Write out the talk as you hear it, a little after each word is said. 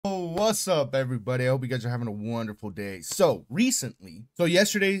What's up, everybody? I hope you guys are having a wonderful day. So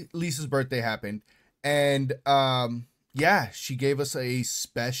yesterday Lisa's birthday happened, and yeah, she gave us a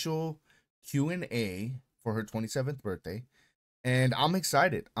special Q&A for her 27th birthday, and I'm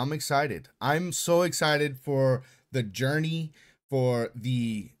excited. I'm so excited for the journey, for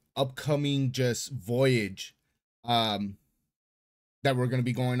the upcoming just voyage that we're going to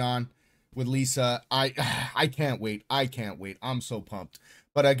be going on with Lisa. I can't wait. I'm so pumped.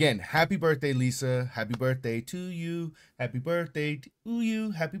 But again, happy birthday, Lisa. Happy birthday to you. Happy birthday to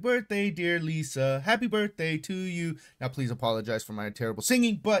you. Happy birthday, dear Lisa. Happy birthday to you. Now, please apologize for my terrible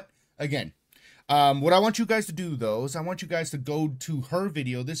singing. But again, what I want you guys to do, though, is I want you guys to go to her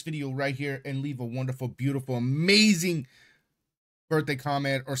video, this video right here, and leave a wonderful, beautiful, amazing birthday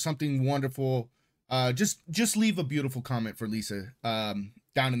comment or something wonderful. Just leave a beautiful comment for Lisa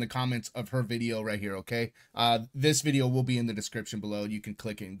down in the comments of her video right here, okay? This video will be in the description below. You can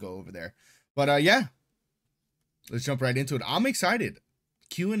click it and go over there. But yeah, let's jump right into it. I'm excited.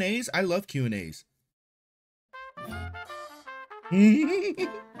 Q&As, I love Q&As.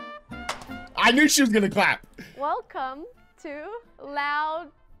 I knew she was gonna clap. Welcome to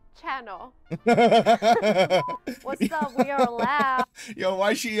Loud Channel. What's up? We are loud. Yo,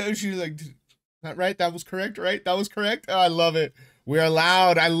 why she like, right? That was correct, right? That was correct. Oh, I love it. We are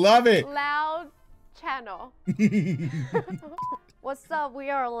loud. I love it. Loud Channel. What's up? We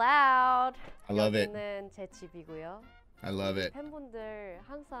are loud. I love it. 여기는 제 집이고요. I love it. 팬분들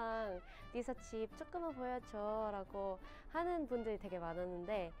항상 리사 집 조금만 보여줘라고 하는 분들이 되게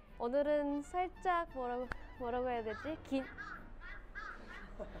많았는데 오늘은 살짝 뭐라고 해야 되지?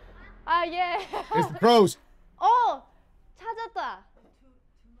 예. It's the pros. 찾았다.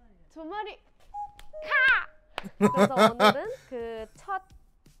 두 마리. 카! 그래서 오늘은 그 첫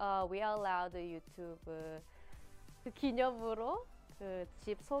We Are Loud 유튜브 그 기념으로 그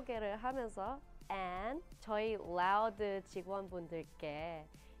집 소개를 하면서 and 저희 라우드 직원분들께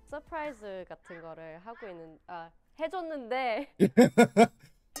서프라이즈 같은 거를 하고 있는 해줬는데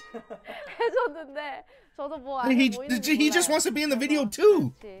저도 뭐 안 he 보이는지 just 몰라요. wants to be in the video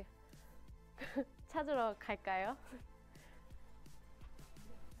too. 찾으러 갈까요?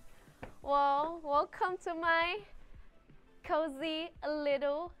 Well, welcome to my cozy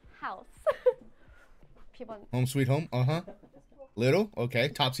little house. Home sweet home. Little. Okay.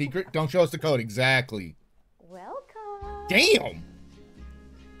 Top secret. Don't show us the code. Exactly. Welcome. Damn.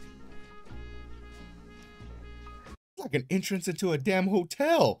 It's like an entrance into a damn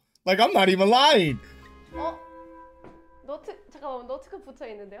hotel. Like, I'm not even lying. 잠깐만, 노트가 붙어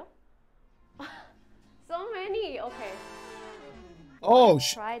있는데요? So many. Okay. Oh,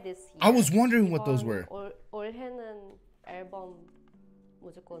 try this year. I was wondering what those were. 올해는 앨범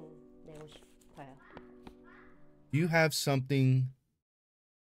무조건 내고 싶어요. You have something.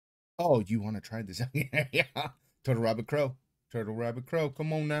 Oh, you want to try this? Yeah. Turtle Rabbit Crow.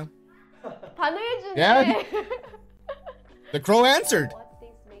 Come on now. 반응해주네. Yeah. The crow answered. What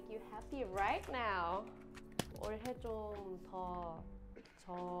things make you happy right now? 올해 좀 더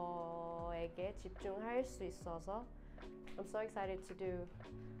저에게 집중할 수 있어서 I'm so excited to do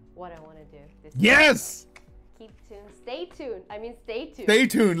what I want to do this Yes! year. Keep tuned. Stay tuned. I mean, stay tuned. Stay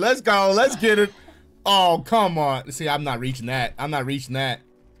tuned. Let's go. Let's get it. Oh, come on. See, I'm not reaching that.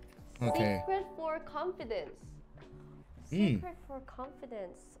 Okay. Secret for confidence. Secret for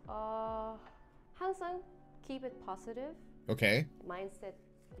confidence. 항상 keep it positive. Okay.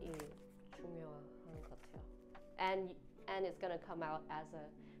 Mindset이 중요한 것 같아요. And it's gonna come out as a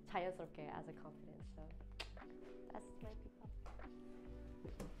자연스럽게 as a confidence. So that's my people.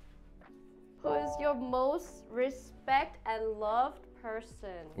 Who is your most respect and loved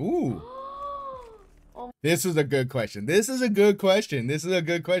person? Ooh. This is a good question. What's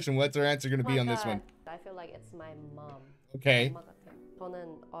our answer going to be on this one? I feel like it's my mom. Okay. 엄마 같아요.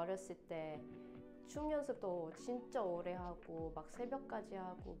 저는 어렸을 때 춤 연습도 진짜 오래 하고 막 새벽까지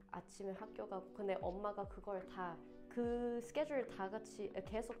하고 아침에 학교 가고 근데 엄마가 그걸 다 그 스케줄 다 같이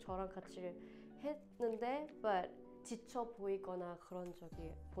계속 저랑 같이 했는데 but 지쳐 보이거나 그런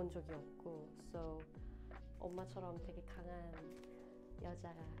본 적이 없고 so 엄마처럼 되게 강한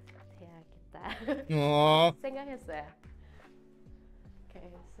여자가 돼야겠다 생각했어요.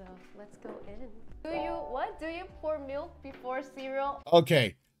 Okay, so let's go in. Do you pour milk before cereal?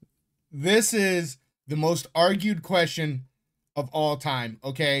 Okay. This is the most argued question of all time,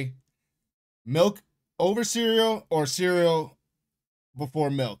 okay? Milk over cereal or cereal before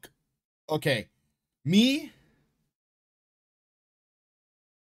milk? Okay. Me,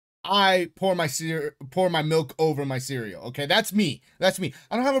 I pour my milk over my cereal. Okay, that's me. I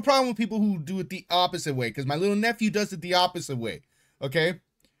don't have a problem with people who do it the opposite way because my little nephew does it the opposite way. Okay,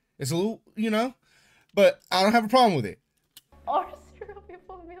 It's a little, you know, but I don't have a problem with it. Or cereal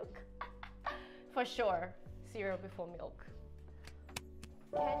before milk. For sure, cereal before milk.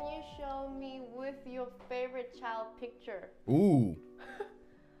 Can you show me with your favorite child picture? Ooh.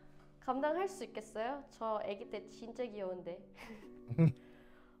 감당할 수 있겠어요? 저 아기 때 진짜 귀여운데.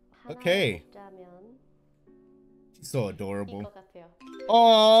 Okay. 하나 뽑자면 She's so adorable. 이거 같아요.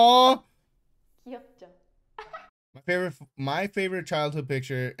 Aww. 귀엽죠? My favorite childhood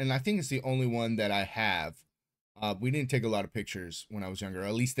picture, and I think it's the only one that I have. We didn't take a lot of pictures when I was younger.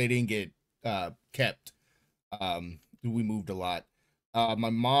 At least they didn't get kept. We moved a lot.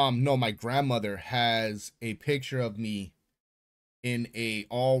 My grandmother has a picture of me in a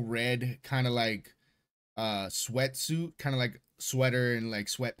all red kind of like sweatsuit, kind of like sweater and like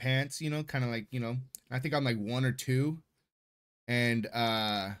sweatpants, you know, kind of like, you know, I think I'm like 1 or 2. And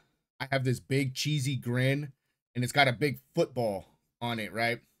I have this big cheesy grin, and it's got a big football on it,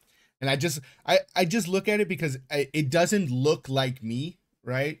 right? And I just look at it because it doesn't look like me,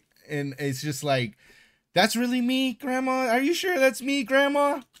 right? And it's just like, that's really me, Grandma? Are you sure that's me,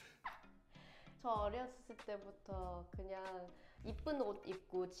 Grandma? 저 어렸을 때부터 그냥 이쁜 옷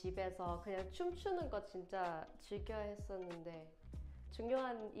입고 집에서 그냥 춤추는 거 진짜 즐겨 했었는데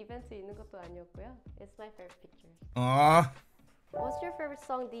중요한 이벤트 있는 것도 아니었고요. It's my favorite picture. What's your favorite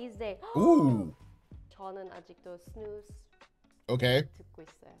song these days? Ooh. 저는 아직도 Snooze Okay. 듣고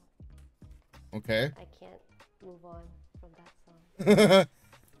있어요. Okay. I can't move on from that song.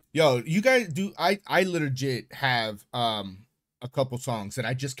 Yo, you guys do I legit have a couple songs that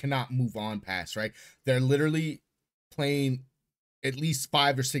I just cannot move on past, right? They're literally playing at least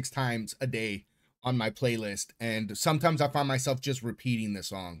 5 or 6 times a day on my playlist, and sometimes I find myself just repeating the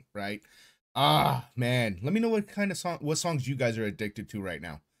song, right? Man, let me know what songs you guys are addicted to right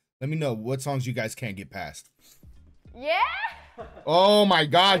now. Let me know what songs you guys can't get past. Yeah. Oh my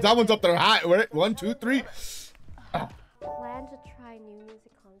God, that one's up there high. 1, 2, 3. Plan to try new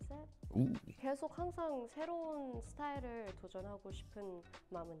music concept? Ooh. 계속 항상 새로운 스타일을 도전하고 싶은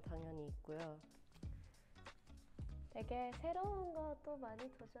마음은 당연히 있고요. 되게 새로운 것도 많이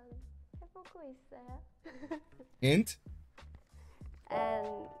도전해보고 있어요. Hint?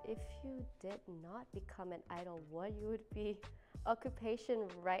 And if you did not become an idol, what you would be occupation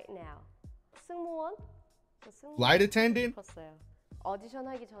right now? 승무원? 저 승무원 Flight attendant? 싶었어요. 오디션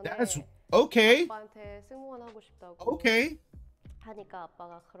하기 전에 That's okay. 아빠한테 승무원 하고 싶다고 Okay. 하니까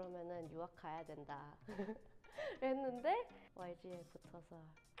아빠가 그러면은 유학 가야 된다 했는데 YG에 붙어서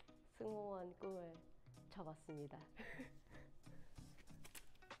승무원 꿈을 접었습니다.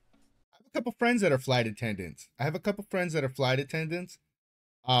 I have a couple friends that are flight attendants.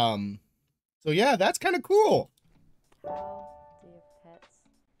 So yeah, that's kind of cool. How do your pets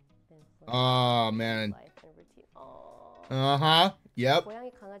influence Oh man. life and routine? Uh-huh. Yep.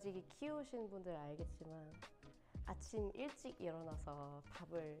 고양이 강아지 키우시는 분들 알겠지만 아침 일찍 일어나서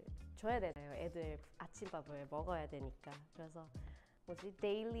밥을 줘야 되나요? 애들 아침밥을 먹어야 되니까. 그래서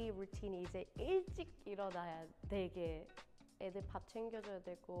데일리 루틴이 이제 일찍 일어나야 되게 애들 밥 챙겨줘야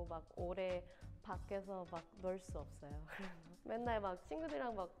되고 막 오래 밖에서 막 놀 수 없어요. 맨날 막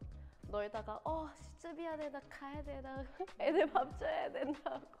친구들이랑 막 놀다가 진짜 미안해 나 가야 돼 나 애들 밥 줘야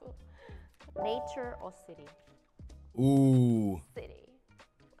된다고. Nature or city? Ooh. City.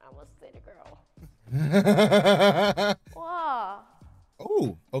 I'm a city girl. 와.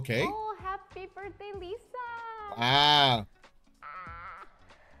 Oh, okay. Happy birthday, Lisa. Wow.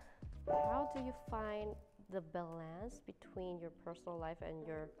 How do you find the balance between your personal life and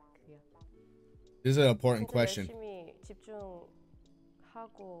your career? This is an important 진짜 question. 열심히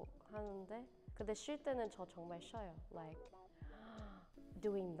집중하고 하는데 근데 쉴 때는 저 정말 쉬어요. Like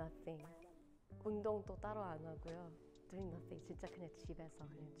doing nothing. 운동도 따로 안 하고요. Doing nothing. 진짜 그냥 집에서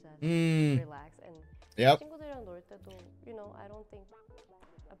진짜 relax. And Yep. 친구들이랑 놀 때도, I don't think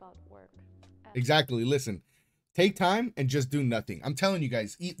about work. Exactly. Listen, take time and just do nothing. I'm telling you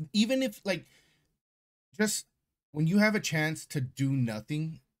guys, even if like, just when you have a chance to do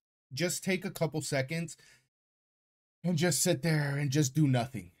nothing, just take a couple seconds and just sit there and just do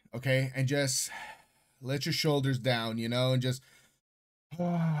nothing. Okay. And just let your shoulders down, and just,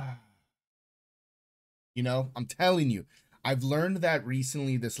 I'm telling you, I've learned that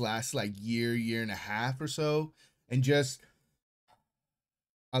recently this last like year and a half or so, and just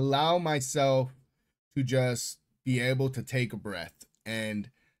allow myself to just be able to take a breath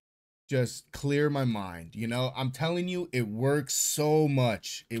and just clear my mind. I'm telling you, it works so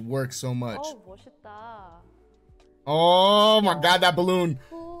much. 멋있다. Oh my God, that balloon.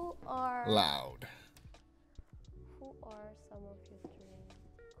 Who are Loud. some of your dream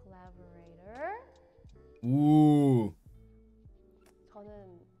collaborator? Ooh.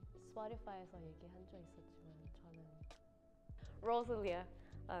 저는 스포티파이에서 얘기한 적 있었지만 저는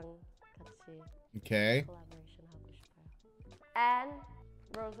로즐리아랑 같이 Okay. 콜라보레이션 하고 싶어요. And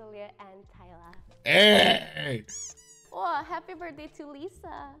Rosalia and Tyla. Hey. 와, happy birthday to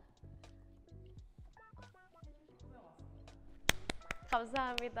Lisa.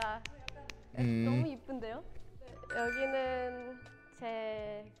 감사합니다. 너무 이쁜데요? 여기는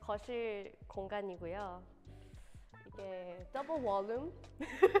제 거실 공간이고요. 이게 더블 원룸.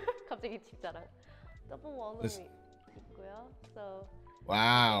 갑자기 집 자랑. 더블 원룸이 있고요. So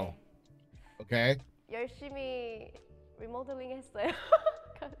Wow. Okay. 열심히 리모델링 했어요.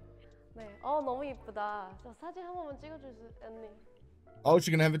 네, 너무 이쁘다. 저 사진 한 번만 찍어주세요, 언니. Oh,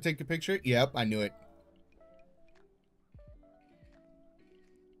 she's gonna have it take a picture? Yep, I knew it.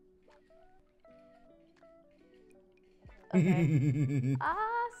 Okay.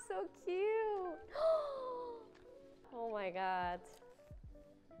 So cute. Oh my god.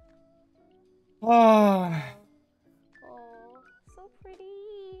 Ah. Oh, so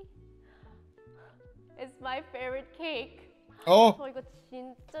pretty. It's my favorite cake. Oh, 저 이거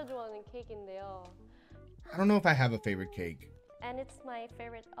진짜 좋아하는 케이크인데요. I don't know if I have a favorite cake. And it's my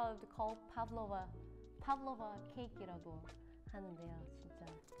favorite called Pavlova 케이크라고 하는데요. 진짜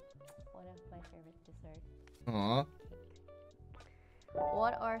one of my favorite dessert. Aw.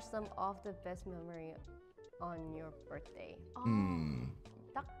 What are some of the best memory on your birthday?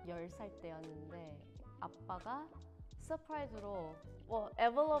 딱 10살 때였는데 아빠가 서프라이즈로 뭐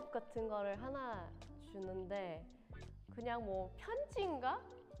에블롭 같은 거를 하나 주는데 그냥 뭐 편지인가?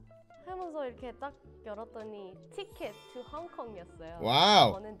 하면서 이렇게 딱 열었더니 티켓 to 홍콩이었어요.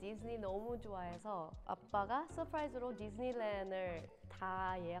 Wow. 저는 디즈니 너무 좋아해서 아빠가 서프라이즈로 디즈니랜드를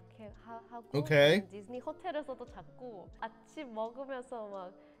다 예약하고 Okay. 디즈니 호텔에서도 잤고 아침 먹으면서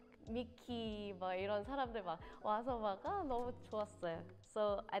막 미키 막 이런 사람들 막 와서 막 너무 좋았어요.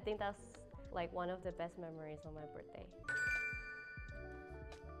 So I think that's like one of the best memories on my birthday.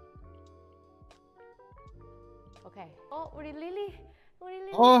 오케이. 우리 릴리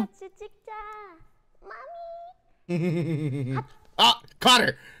같이 찍자. 마미. Ah, caught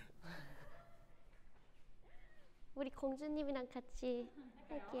her. 우리 공주님이랑 같이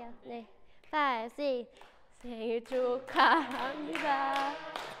할게요. 네. 5, 6. 생일 축하합니다.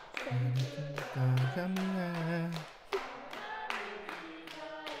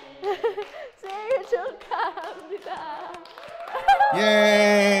 생일 축하합니다.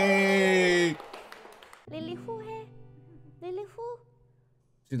 Yay! 릴리 후해. 릴리 후.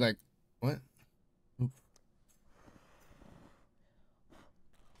 She's like, what?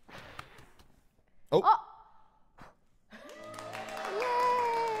 Oh.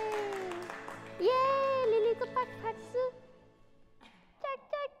 예, 릴리도 박수.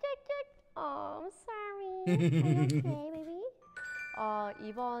 짝짝짝짝. I'm sorry. I'm okay, baby.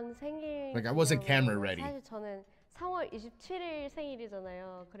 이번 생일 Like I wasn't camera ready. 사실 저는 3월 27일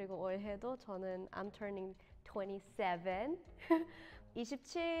생일이잖아요. 그리고 올해도 저는 I'm turning 27.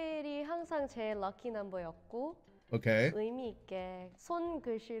 27이 항상 제 럭키 넘버였고 Okay. 의미 있게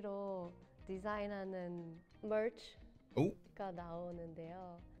손글씨로 디자인하는 merch가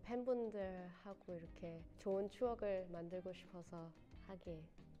나오는데요. 팬분들하고 이렇게 좋은 추억을 만들고 싶어서 하게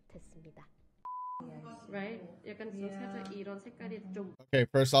됐습니다. Right? 약간 살짝 이런 색깔이 좀 Okay,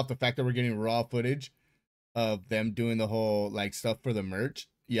 first off, the fact that we're getting raw footage of them doing the whole like stuff for the merch.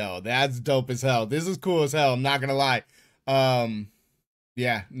 Yo, that's dope as hell. This is cool as hell, I'm not gonna lie.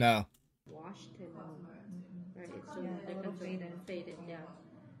 Yeah, no. washed and right? It's so 약간 faded, yeah.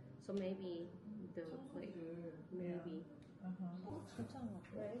 So maybe the like maybe.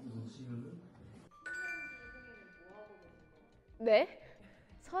 네?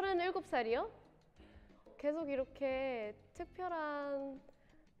 37살이요? 계속 이렇게 특별한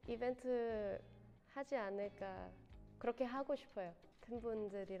이벤트 하지 않을까 그렇게 하고 싶어요.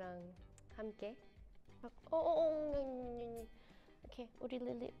 팬분들이랑 함께. 오케이, 우리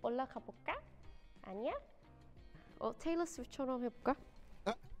릴리 올라가 볼까? 아니야? 테일러 스위프트처럼 해볼까?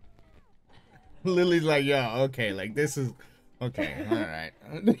 Lily's like, yo, okay, like this is okay, all right.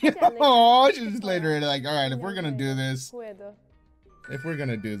 Oh, she just later like, all right, if we're gonna do this, 후회도.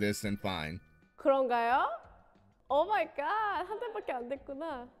 then fine. 그런가요? 오 마이 갓, 한 달밖에 안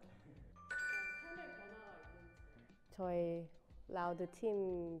됐구나. 저희 라우드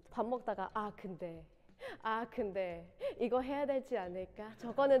팀 밥 먹다가 근데 이거 해야 되지 않을까?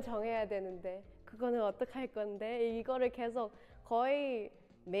 저거는 정해야 되는데 그거는 어떡할 건데 이거를 계속 거의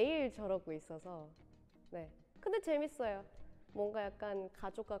매일 저러고 있어서 네. 근데 재밌어요. 뭔가 약간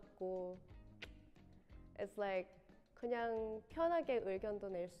가족 같고 It's like 그냥 편하게 의견도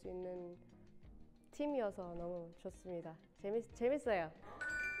낼 수 있는 팀이어서 너무 좋습니다. 재밌어요.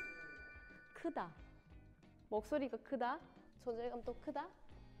 크다. 목소리가 크다. 존재감도 크다.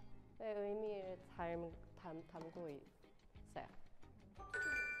 의 의미를 담고 있어요.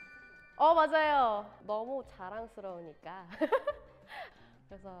 맞아요. 너무 자랑스러우니까.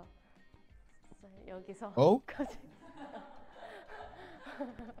 그래서 여기서 Oh?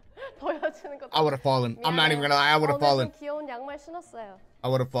 보여주는 것도. I would have fallen. I'm not even gonna lie. I would have fallen. 오늘 좀 귀여운 양말 신었어요. I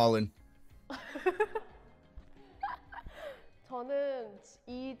would have fallen. 저는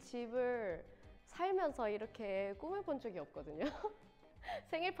이 집을 살면서 이렇게 꾸며본 적이 없거든요.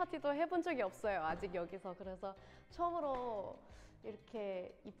 생일 파티도 해본 적이 없어요. 아직 여기서. 그래서 처음으로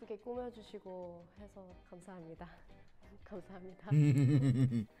이렇게 이쁘게 꾸며주시고 해서 감사합니다. 감사합니다.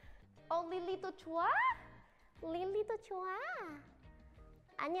 릴리도 좋아? 릴리도 좋아?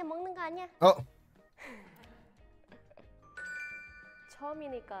 아니야, 먹는 거 아니야.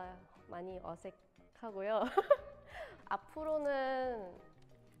 처음이니까 많이 어색하고요. 앞으로는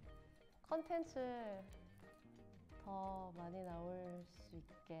컨텐츠 더 많이 나올 수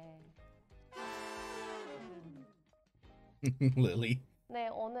있게. Lily. 네,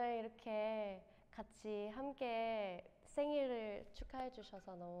 오늘 이렇게 같이 함께 생일을 축하해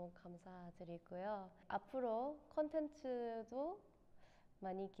주셔서 너무 감사드리고요. 앞으로 컨텐츠도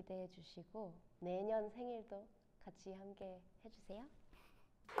많이 기대해 주시고 내년 생일도 같이 함께 해주세요.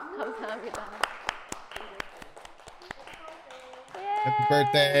 감사합니다. Happy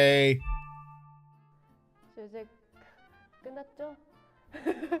birthday. 이제 끝났죠?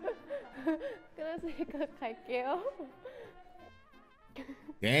 끝났으니까 갈게요.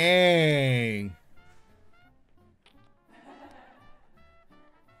 Dang.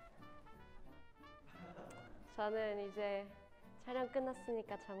 저는 이제 촬영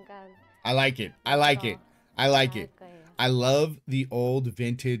끝났으니까 잠깐. I like it. I like it. I like it. 거예요. I love the old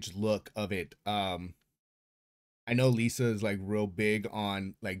vintage look of it. I know Lisa is like real big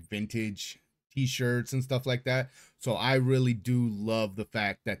on like vintage t-shirts and stuff like that. So I really do love the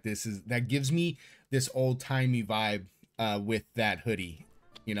fact that that gives me this old-timey vibe with that hoodie,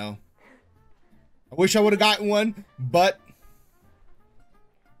 you know? I wish I would have gotten one, but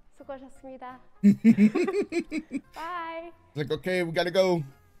수고하셨습니다. Bye. like, okay, we gotta go.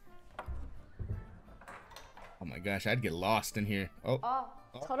 Oh my gosh, I'd get lost in here.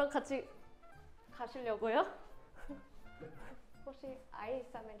 저랑 같이 가시려고요? 혹시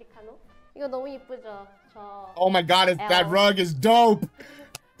아이스 아메리카노? 이거 너무 이쁘죠? Oh my god, that rug is dope.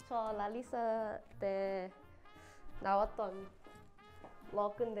 저 라리사 때 나왔던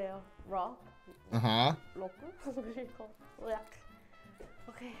러그인데요. 럭? Uh-huh. 러그? 그리고 락.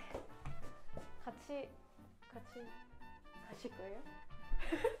 오케이. 같이 가실 거예요?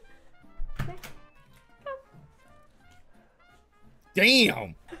 네.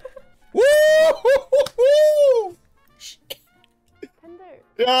 Damn. Woo! 팬들.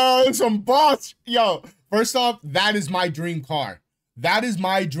 Yo, some boss. Yo, first off, that is my dream car. That is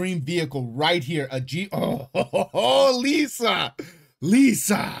my dream vehicle right here. A Jeep. Oh, Lisa.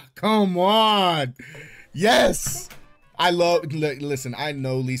 Lisa, come on. Yes. Listen, I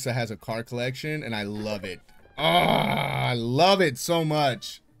know Lisa has a car collection and I love it. I love it so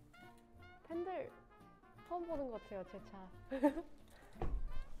much. 팬들 처음 보는 것 같아요, 제 차.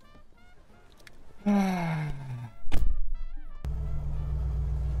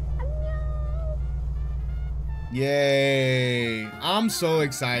 Yay. I'm so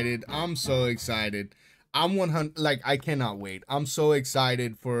excited. I'm so excited. I'm 100, like, I cannot wait. I'm so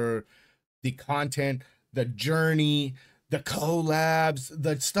excited for the content, the journey, the collabs,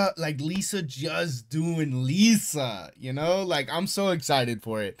 the stuff, like Lisa just doing Lisa, you know? Like, I'm so excited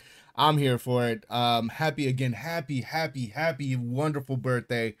for it. I'm here for it. Happy again. Happy, wonderful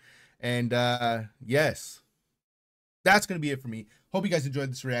birthday. And yes, that's going to be it for me. Hope you guys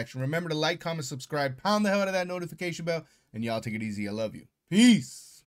enjoyed this reaction. Remember to like, comment, subscribe, pound the hell out of that notification bell, and y'all take it easy. I love you. Peace.